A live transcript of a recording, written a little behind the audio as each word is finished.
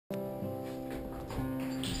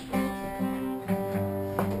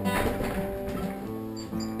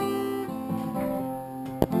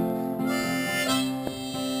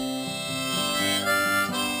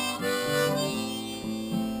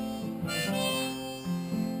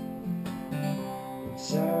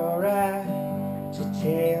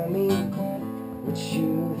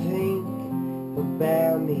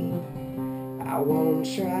won't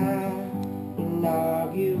try and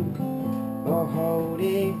argue or hold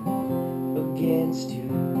it against you.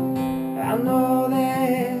 I know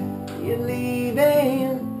that you're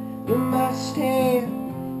leaving, you must have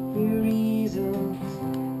your reasons.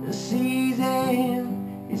 The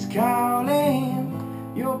season is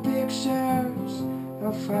calling, your pictures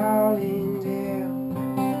are falling down.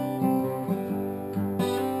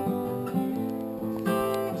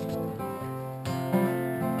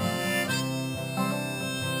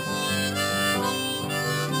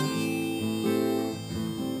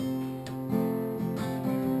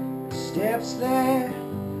 Steps that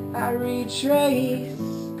I retrace,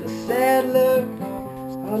 the sad look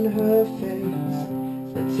on her face,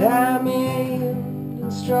 the timing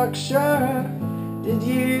and structure. Did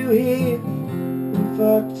you hear? I'm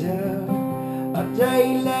fucked up. A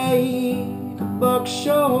day late, a buck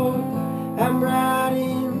short. I'm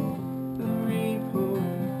writing the report.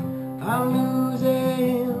 I'm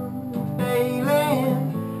losing and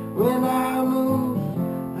failing. When I move,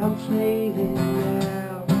 I'm flailing now.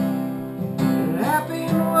 Happy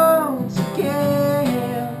once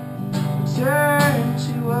again, turn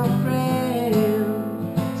to a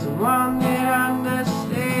friend, someone that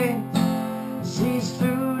understands, sees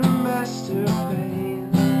through the master plan.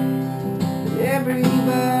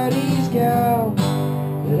 Everybody's gone,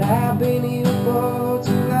 but I've been here for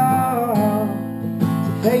too long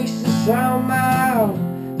to face the somehow.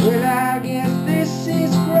 Well, I guess this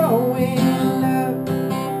is growing up.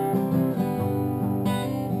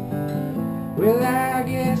 Well, I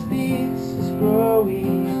guess this is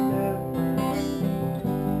growing up.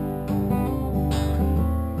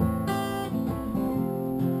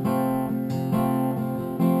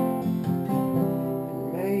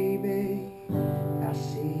 And maybe I'll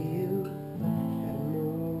see you at a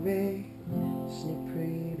movie sneak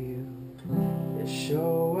preview. They'll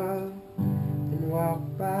show up and walk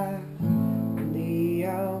by in the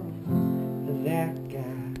arms of that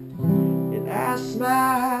guy, and I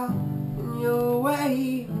smile your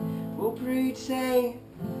way, will pretend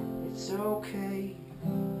it's okay.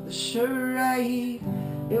 The charade,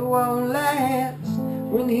 it won't last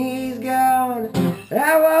when he's gone.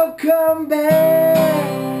 I won't come back,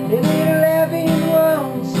 and it'll happen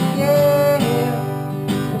once again.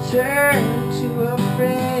 I'll turn to a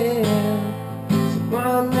friend,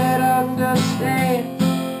 someone that understands,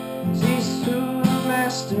 sees through the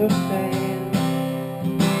master plan.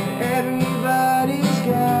 Everybody's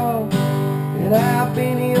gone, and I've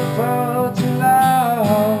been here for too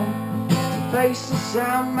long to face the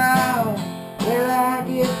somehow. Well, I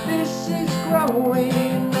guess this is growing